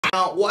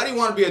Now, why do you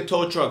want to be a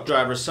tow truck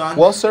driver, son?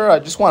 Well, sir, I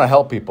just want to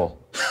help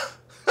people.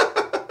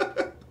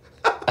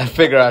 I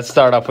figure I'd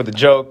start off with a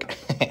joke.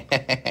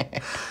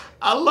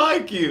 I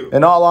like you.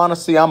 In all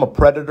honesty, I'm a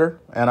predator,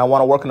 and I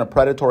want to work in a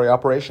predatory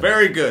operation.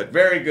 Very good,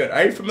 very good.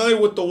 Are you familiar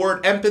with the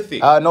word empathy?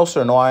 No,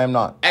 sir. No, I am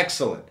not.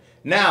 Excellent.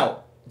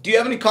 Now, do you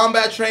have any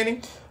combat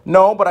training?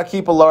 No, but I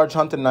keep a large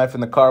hunting knife in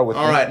the car with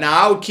me. All right,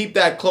 now I would keep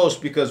that close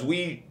because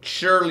we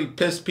surely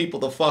piss people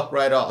the fuck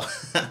right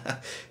off.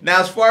 Now,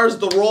 as far as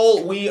the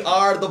role, we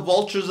are the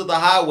vultures of the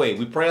highway.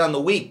 We prey on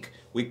the weak.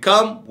 We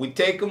come, we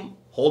take them,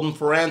 hold them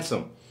for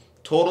ransom.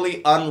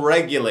 Totally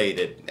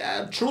unregulated.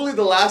 Truly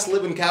the last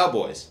living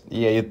cowboys.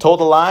 Yeah, you toe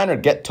the line or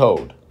get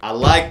towed. I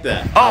like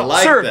that. I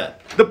like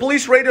that. The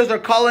police raiders are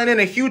calling in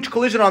a huge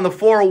collision on the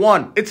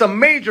 401. It's a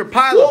major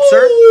pileup,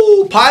 sir.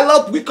 Ooh,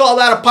 pileup? We call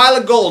that a pile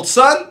of gold,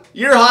 son.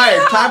 You're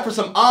hired. Time for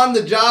some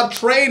on-the-job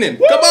training.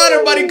 Come on,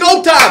 everybody,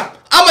 go time.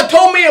 I'ma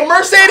tow me a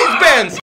Mercedes-Benz.